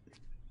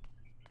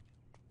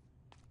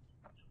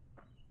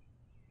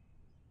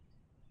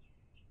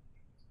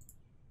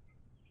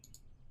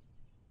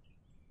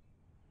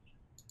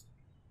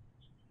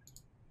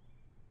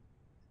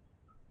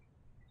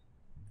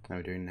 how are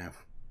we doing now?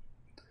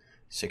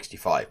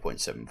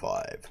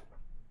 65.75.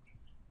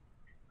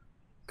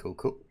 Cool,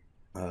 cool.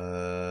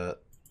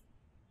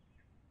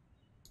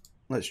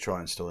 Let's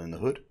try installing the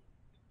hood.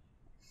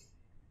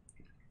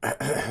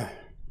 That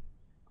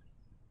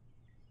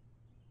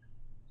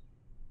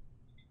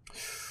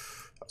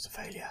was a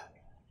failure.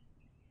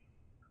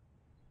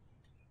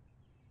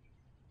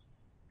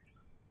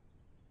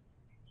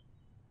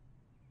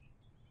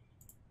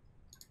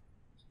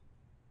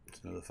 It's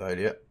another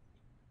failure.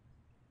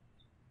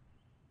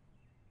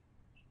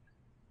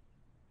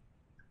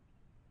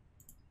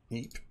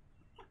 Heap.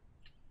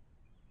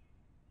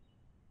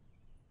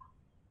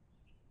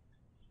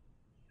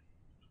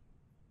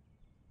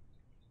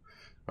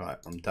 Right,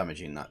 I'm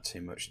damaging that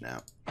too much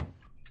now.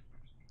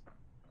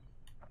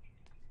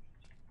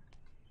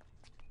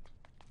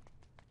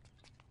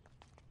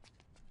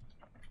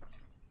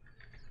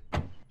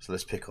 So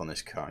let's pick on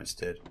this car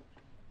instead.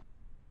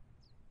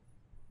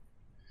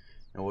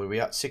 Now where are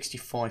we at?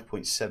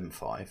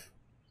 65.75.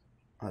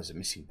 Oh, there's a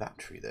missing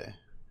battery there.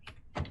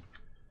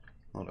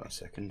 Hold on a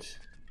second.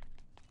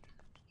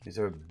 Is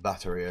there a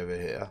battery over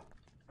here?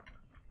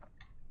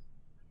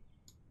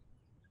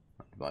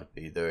 That might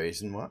be the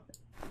reason why.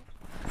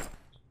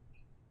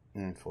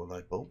 And 4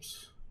 light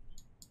bulbs.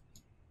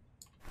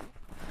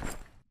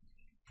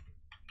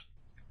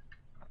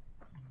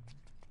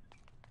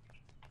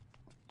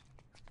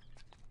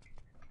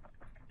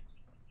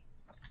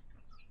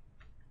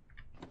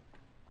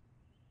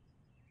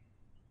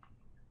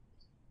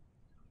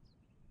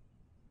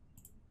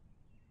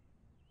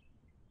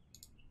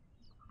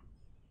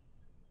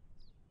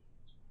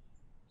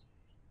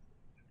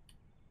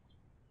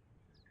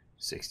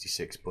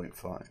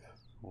 $66.5.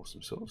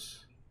 Awesome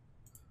sauce.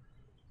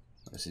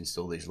 Let's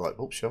install these light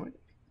bulbs, shall we?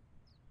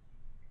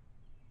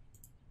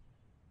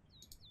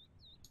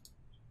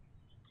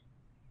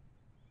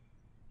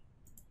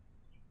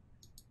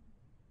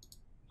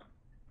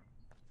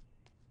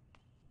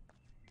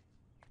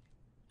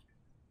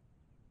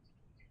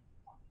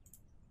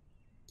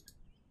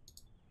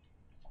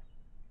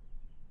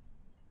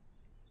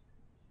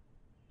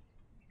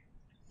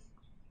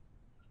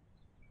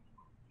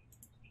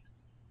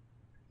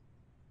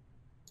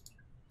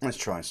 Let's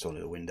try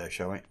installing a window,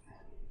 shall we?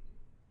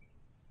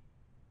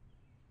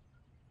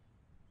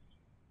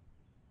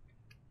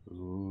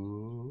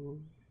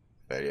 Ooh.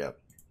 Failure.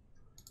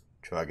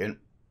 Try again.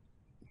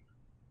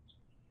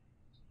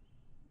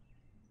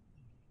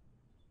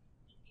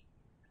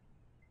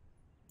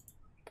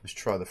 Let's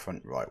try the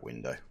front right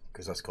window,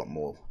 because that's got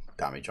more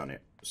damage on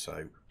it.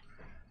 So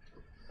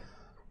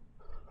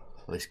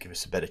let's give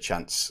us a better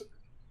chance.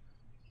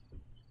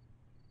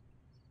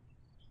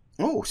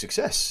 Oh,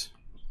 success.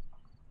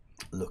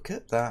 Look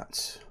at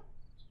that.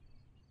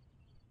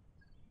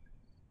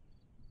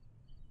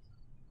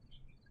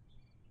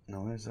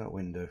 Now where's that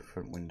window?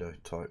 Front window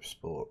type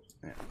sport.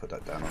 Yeah, put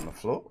that down on the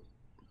floor.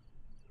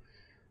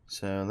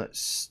 So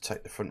let's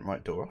take the front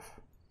right door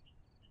off.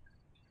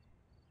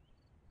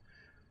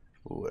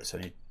 Oh, that's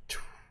only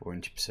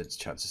 20%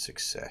 chance of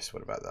success.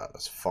 What about that?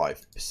 That's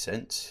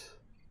 5%.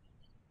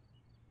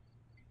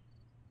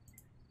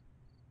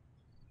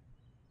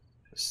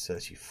 That's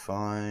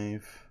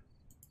 35.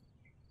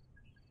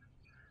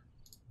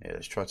 Yeah,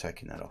 let's try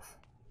taking that off.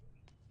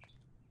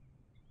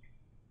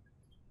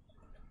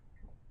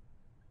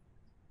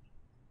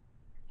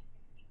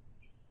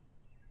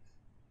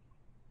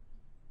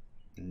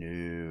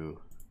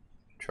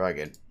 Try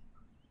again.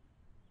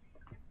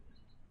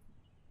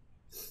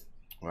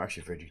 We're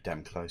actually very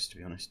damn close, to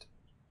be honest.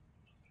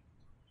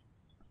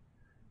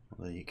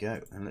 Well, there you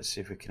go. And let's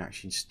see if we can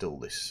actually install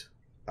this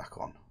back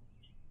on.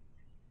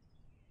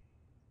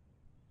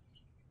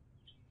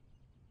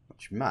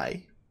 Which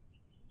may,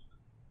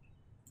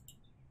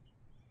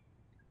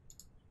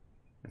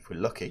 if we're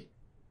lucky,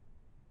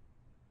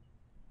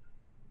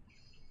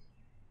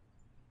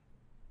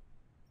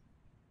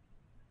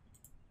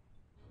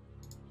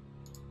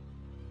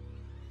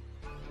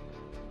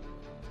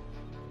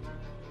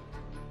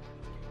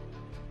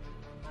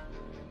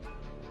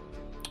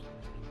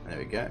 there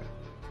we go.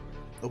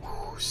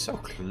 Oh, so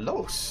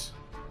close.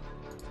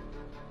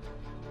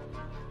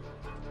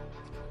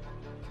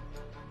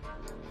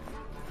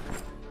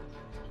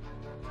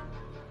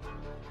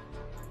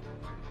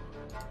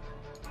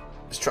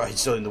 Let's try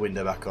installing the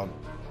window back on.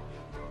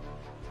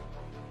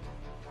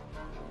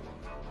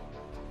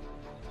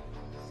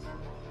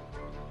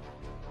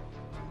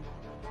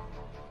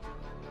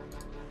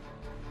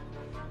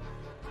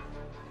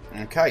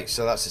 Okay,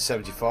 so that's a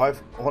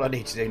 75. All I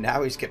need to do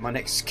now is get my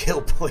next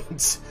skill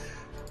point.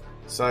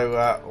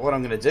 So what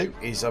I'm going to do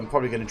is I'm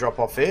probably going to drop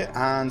off here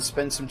and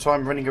spend some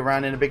time running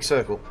around in a big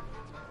circle.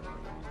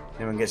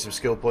 Then we can get some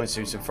skill points,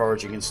 do some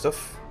foraging and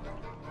stuff.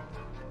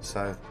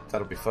 So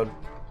that'll be fun.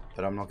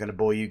 But I'm not going to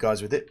bore you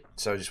guys with it.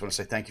 So I just want to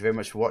say thank you very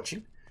much for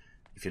watching.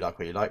 If you like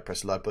what you like,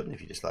 press the like button.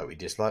 If you dislike what you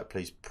dislike,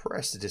 please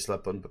press the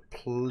dislike button. But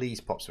please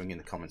pop something in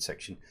the comment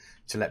section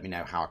to let me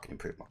know how I can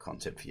improve my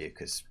content for you.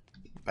 Because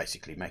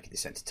basically making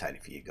this entertaining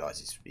for you guys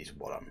is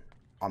what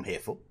I'm here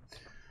for.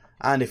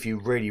 And if you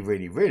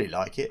really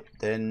like it,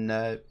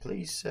 then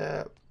please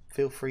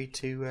feel free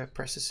to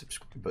press the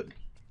subscribe button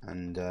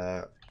and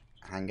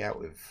hang out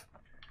with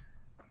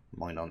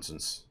my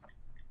nonsense.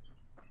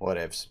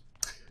 Whatevs.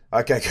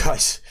 Okay,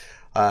 guys.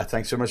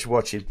 Thanks so much for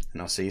watching,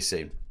 and I'll see you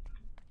soon.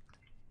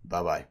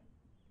 Bye bye.